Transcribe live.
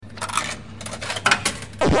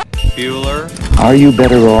Bueller. Are you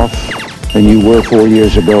better off than you were 4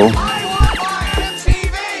 years ago? I want my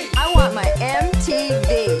MTV! I want my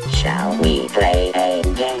MTV. Shall we play a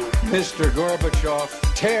game? Mr.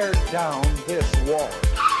 Gorbachev, tear down this wall.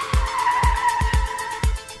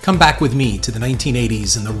 Come back with me to the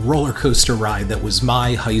 1980s and the roller coaster ride that was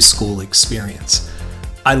my high school experience.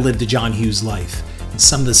 I lived a John Hughes life, and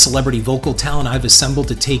some of the celebrity vocal talent I've assembled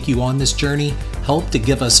to take you on this journey helped to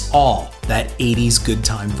give us all that 80s good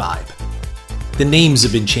time vibe. The names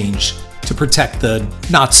have been changed to protect the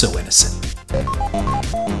not so innocent.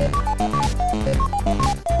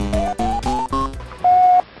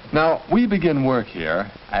 Now, we begin work here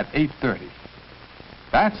at 8:30.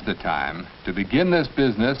 That's the time to begin this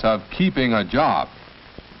business of keeping a job.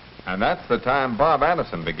 And that's the time Bob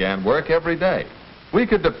Anderson began work every day. We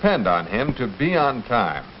could depend on him to be on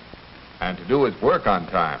time and to do his work on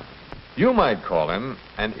time. You might call him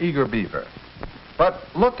an eager beaver. But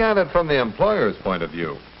look at it from the employer's point of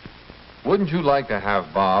view. Wouldn't you like to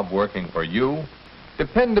have Bob working for you?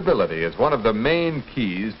 Dependability is one of the main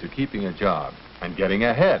keys to keeping a job and getting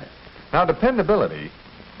ahead. Now, dependability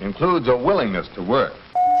includes a willingness to work.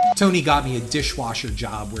 Tony got me a dishwasher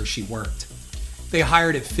job where she worked. They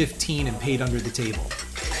hired at 15 and paid under the table.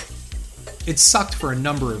 It sucked for a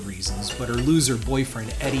number of reasons, but her loser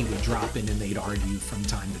boyfriend Eddie would drop in and they'd argue from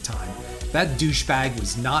time to time. That douchebag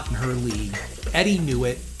was not in her league. Eddie knew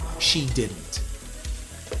it, she didn't.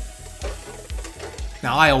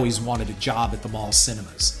 Now, I always wanted a job at the mall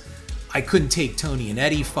cinemas. I couldn't take Tony and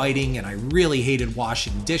Eddie fighting, and I really hated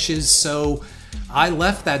washing dishes, so I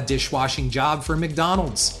left that dishwashing job for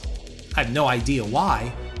McDonald's. I have no idea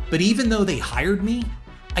why, but even though they hired me,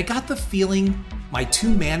 I got the feeling my two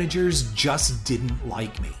managers just didn't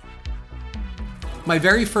like me. My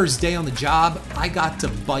very first day on the job, I got to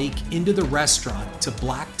bike into the restaurant to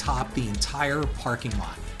blacktop the entire parking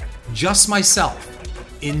lot. Just myself,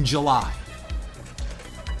 in July.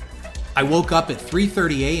 I woke up at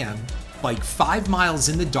 3:30 a.m., biked 5 miles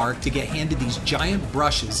in the dark to get handed these giant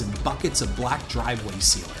brushes and buckets of black driveway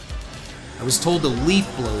sealer. I was told to leaf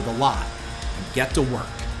blow the lot and get to work.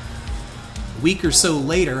 A week or so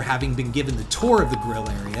later, having been given the tour of the grill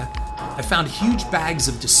area, I found huge bags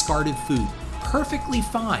of discarded food, perfectly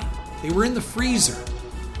fine. They were in the freezer.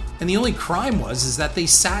 And the only crime was that they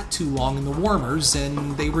sat too long in the warmers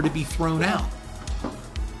and they were to be thrown out.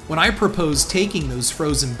 When I proposed taking those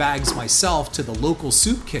frozen bags myself to the local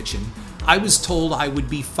soup kitchen, I was told I would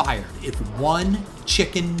be fired if one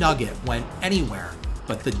chicken nugget went anywhere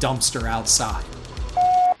but the dumpster outside.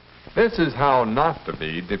 This is how not to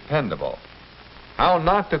be dependable. How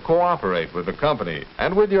not to cooperate with the company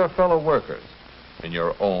and with your fellow workers in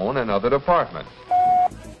your own and other departments.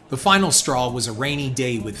 The final straw was a rainy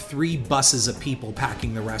day with 3 buses of people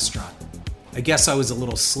packing the restaurant. I guess I was a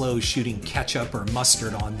little slow shooting ketchup or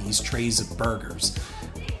mustard on these trays of burgers.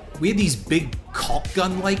 We had these big caulk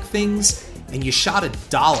gun-like things, and you shot a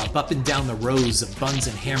dollop up and down the rows of buns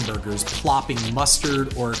and hamburgers, plopping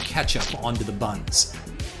mustard or ketchup onto the buns.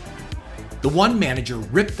 The one manager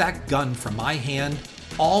ripped that gun from my hand,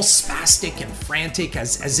 all spastic and frantic,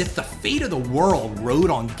 as if the fate of the world rode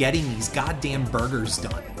on getting these goddamn burgers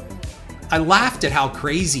done. I laughed at how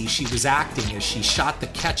crazy she was acting as she shot the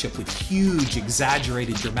ketchup with huge,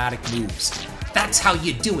 exaggerated, dramatic moves. "That's how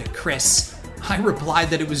you do it, Chris." I replied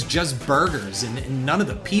that it was just burgers, and none of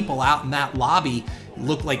the people out in that lobby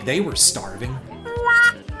looked like they were starving.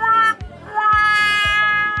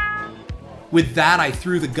 With that, I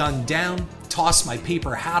threw the gun down, tossed my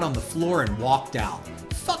paper hat on the floor, and walked out.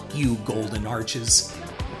 Fuck you, Golden Arches.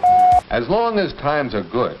 As long as times are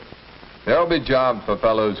good, there'll be jobs for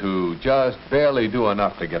fellows who just barely do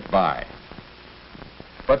enough to get by.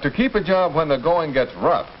 But to keep a job when the going gets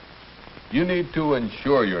rough, you need to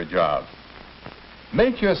insure your job.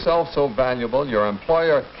 Make yourself so valuable your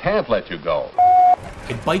employer can't let you go.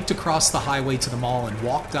 I biked across the highway to the mall and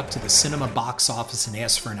walked up to the cinema box office and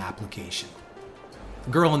asked for an application. The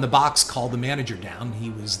girl in the box called the manager down. He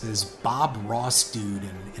was this Bob Ross dude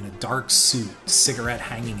in a dark suit, cigarette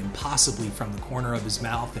hanging impossibly from the corner of his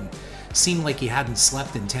mouth, and seemed like he hadn't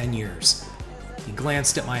slept in 10 years. He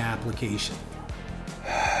glanced at my application.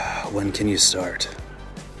 When can you start?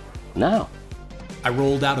 Now. I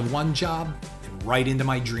rolled out of one job and right into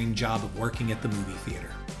my dream job of working at the movie theater.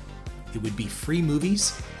 It would be free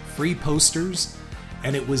movies, free posters,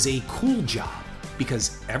 and it was a cool job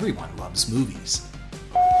because everyone loves movies.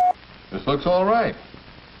 This looks all right.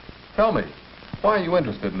 Tell me, why are you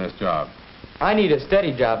interested in this job? I need a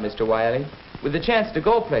steady job, Mr. Wiley, with a chance to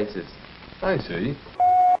go places. I see.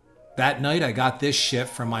 That night, I got this shit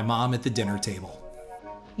from my mom at the dinner table.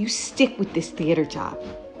 You stick with this theater job.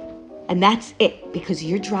 And that's it, because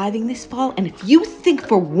you're driving this fall, and if you think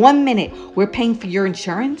for 1 minute we're paying for your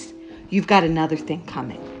insurance, you've got another thing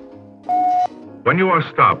coming. When you are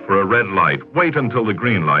stopped for a red light, wait until the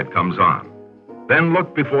green light comes on. Then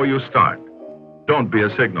look before you start. Don't be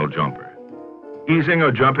a signal jumper. Easing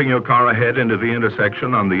or jumping your car ahead into the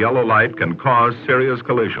intersection on the yellow light can cause serious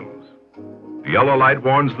collisions. The yellow light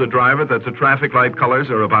warns the driver that the traffic light colors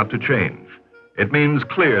are about to change. It means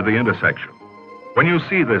clear the intersection. When you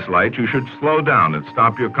see this light, you should slow down and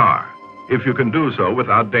stop your car, if you can do so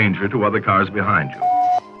without danger to other cars behind you.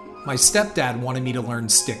 My stepdad wanted me to learn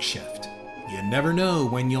stick shift. You never know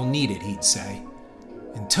when you'll need it, he'd say.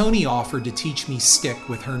 And Tony offered to teach me stick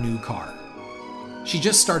with her new car. She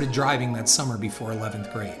just started driving that summer before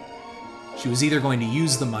 11th grade. She was either going to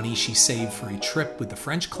use the money she saved for a trip with the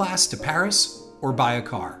French class to Paris or buy a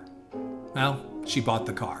car. Well, she bought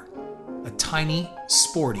the car. A tiny,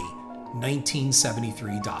 sporty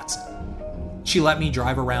 1973 Datsun. She let me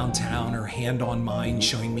drive around town, her hand on mine,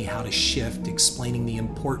 showing me how to shift, explaining the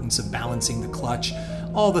importance of balancing the clutch,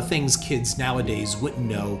 all the things kids nowadays wouldn't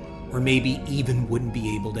know or maybe even wouldn't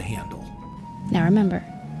be able to handle. Now remember,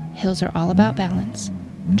 hills are all about balance.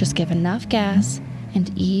 Just give enough gas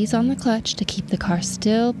and ease on the clutch to keep the car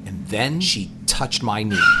still. And then she touched my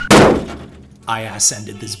knee. I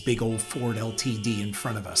ascended this big old Ford LTD in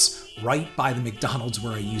front of us, right by the McDonald's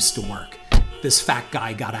where I used to work. This fat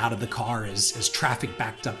guy got out of the car as traffic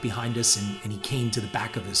backed up behind us, and he came to the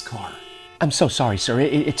back of his car. I'm so sorry, sir.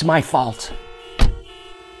 It's my fault.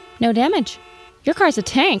 No damage. Your car's a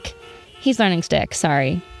tank. He's learning stick,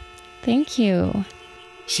 sorry. Thank you.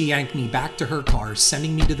 She yanked me back to her car,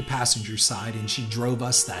 sending me to the passenger side, and she drove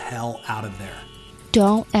us the hell out of there.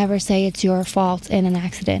 Don't ever say it's your fault in an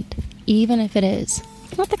accident, even if it is.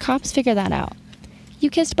 Let the cops figure that out. You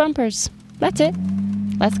kissed bumpers. That's it.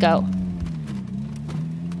 Let's go.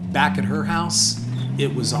 Back at her house,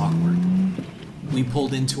 it was awkward. We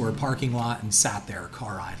pulled into her parking lot and sat there,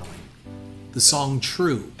 car idling. The song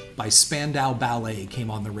True by Spandau Ballet came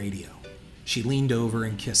on the radio. She leaned over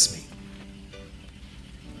and kissed me.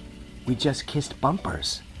 We just kissed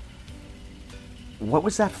bumpers. What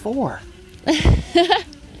was that for?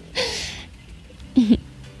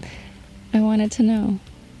 I wanted to know.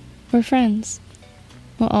 We're friends.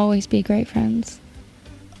 We'll always be great friends.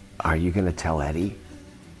 Are you gonna tell Eddie?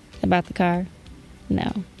 About the car?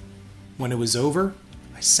 No. When it was over,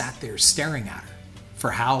 I sat there staring at her.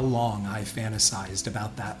 For how long I fantasized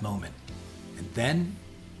about that moment. And then,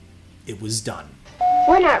 it was done.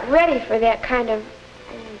 We're not ready for that kind of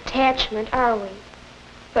attachment, are we?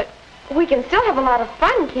 But we can still have a lot of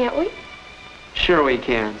fun, can't we? Sure we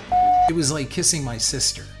can. It was like kissing my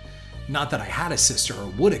sister. Not that I had a sister or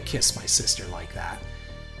would have kissed my sister like that.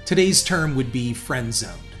 Today's term would be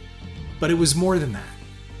friend-zoned. But it was more than that.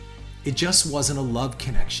 It just wasn't a love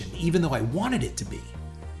connection, even though I wanted it to be.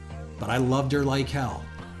 But I loved her like hell.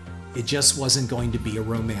 It just wasn't going to be a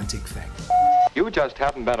romantic thing. You just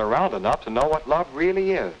haven't been around enough to know what love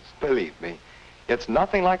really is. Believe me, it's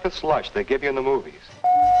nothing like the slush they give you in the movies.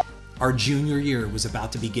 Our junior year was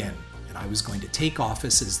about to begin, and I was going to take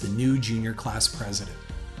office as the new junior class president.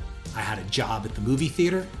 I had a job at the movie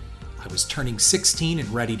theater. I was turning 16 and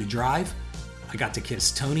ready to drive. I got to kiss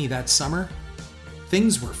Tony that summer.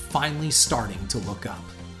 Things were finally starting to look up.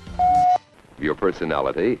 Your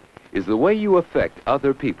personality is the way you affect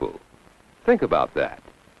other people. Think about that.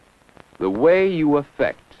 The way you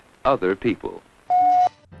affect other people.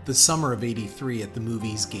 The summer of '83 at the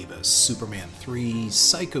movies gave us Superman 3,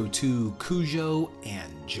 Psycho 2, Cujo,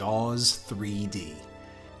 and Jaws 3D.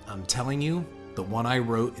 I'm telling you, the one I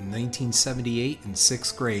wrote in 1978 in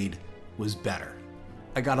 6th grade was better.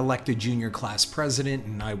 I got elected junior class president,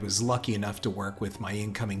 and I was lucky enough to work with my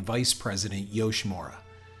incoming vice president, Yoshimura.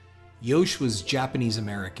 Yosh was Japanese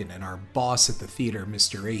American, and our boss at the theater,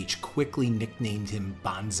 Mr. H, quickly nicknamed him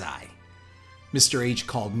Banzai. Mr. H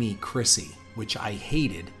called me Chrissy, which I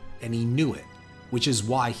hated, and he knew it, which is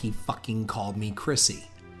why he fucking called me Chrissy.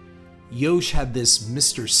 Yosh had this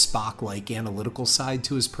Mr. Spock-like analytical side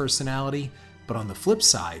to his personality, but on the flip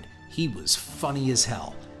side, he was funny as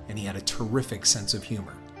hell, and he had a terrific sense of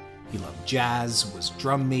humor. He loved jazz, was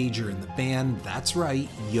drum major in the band. That's right,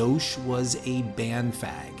 Yosh was a band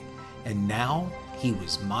fag. And now he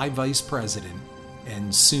was my vice president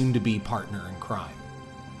and soon-to-be partner in crime.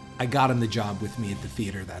 I got him the job with me at the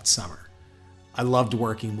theater that summer. I loved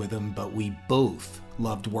working with him, but we both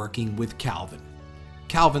loved working with Calvin.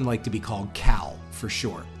 Calvin liked to be called Cal for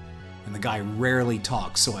short, and the guy rarely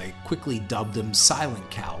talked, so I quickly dubbed him Silent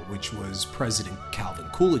Cal, which was President Calvin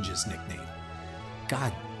Coolidge's nickname.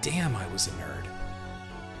 God damn, I was a nerd.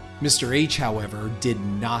 Mr. H, however, did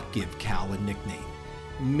not give Cal a nickname.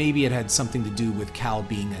 Maybe it had something to do with Cal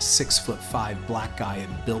being a 6'5" black guy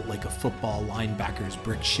and built like a football linebacker's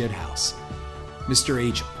brick shithouse. Mr.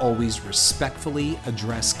 H always respectfully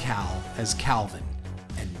addressed Cal as Calvin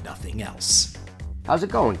and nothing else. How's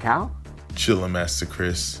it going, Cal? Chillin', Master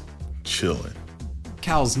Chris. Chillin'.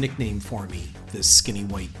 Cal's nickname for me, this skinny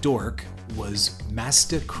white dork, was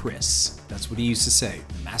Master Chris. That's what he used to say,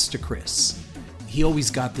 Master Chris. He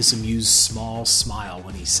always got this amused small smile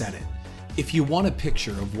when he said it. If you want a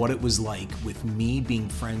picture of what it was like with me being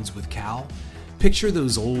friends with Cal, picture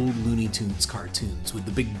those old Looney Tunes cartoons with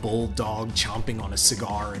the big bulldog chomping on a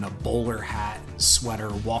cigar in a bowler hat and sweater,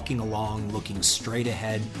 walking along looking straight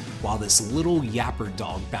ahead while this little yapper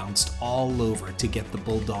dog bounced all over to get the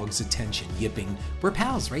bulldog's attention, yipping, "We're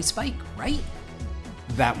pals, right, Spike? Right?"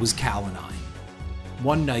 That was Cal and I.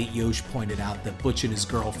 One night, Yosh pointed out that Butch and his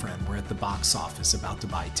girlfriend were at the box office about to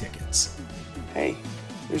buy tickets. Hey,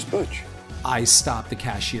 there's Butch. I stopped the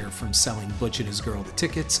cashier from selling Butch and his girl the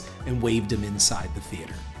tickets and waved him inside the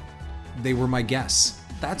theater. They were my guests.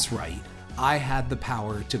 That's right. I had the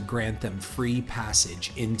power to grant them free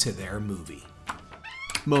passage into their movie.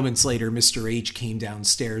 Moments later, Mr. H came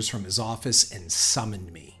downstairs from his office and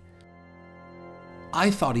summoned me. I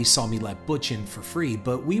thought he saw me let Butch in for free,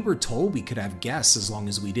 but we were told we could have guests as long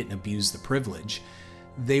as we didn't abuse the privilege.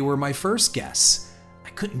 They were my first guests. I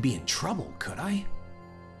couldn't be in trouble, could I?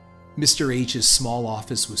 Mr. H's small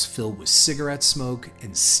office was filled with cigarette smoke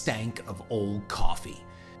and stank of old coffee.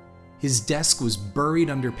 His desk was buried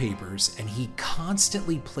under papers, and he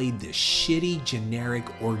constantly played this shitty, generic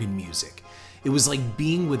organ music. It was like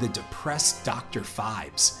being with a depressed Dr.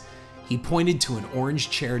 Phibes. He pointed to an orange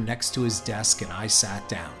chair next to his desk, and I sat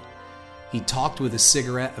down. He talked with a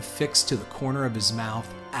cigarette affixed to the corner of his mouth,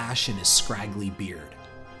 ash in his scraggly beard.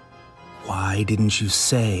 Why didn't you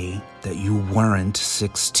say that you weren't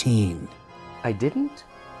 16? I didn't?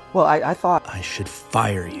 Well, I thought... I should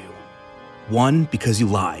fire you. 1, because you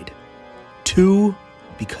lied. 2,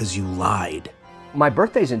 because you lied. My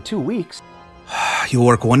birthday's in 2 weeks. You'll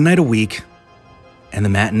work 1 night a week and the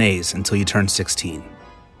matinees until you turn 16.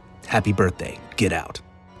 Happy birthday. Get out.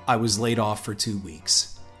 I was laid off for 2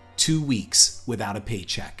 weeks. 2 weeks without a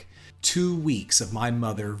paycheck. 2 weeks of my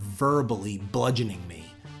mother verbally bludgeoning me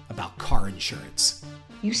about car insurance.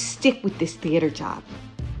 You stick with this theater job.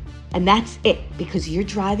 And that's it, because you're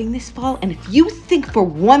driving this fall, and if you think for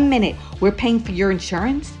 1 minute we're paying for your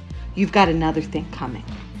insurance, you've got another thing coming.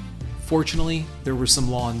 Fortunately, there were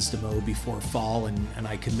some lawns to mow before fall, and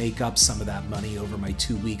I could make up some of that money over my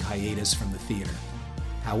 2-week hiatus from the theater.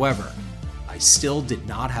 However, I still did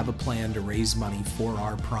not have a plan to raise money for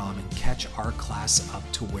our prom and catch our class up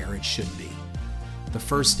to where it should be. The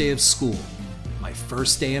first day of school, my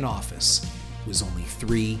first day in office, was only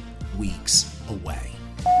 3 weeks away.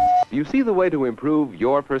 You see the way to improve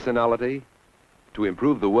your personality? To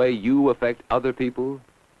improve the way you affect other people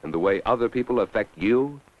and the way other people affect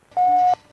you?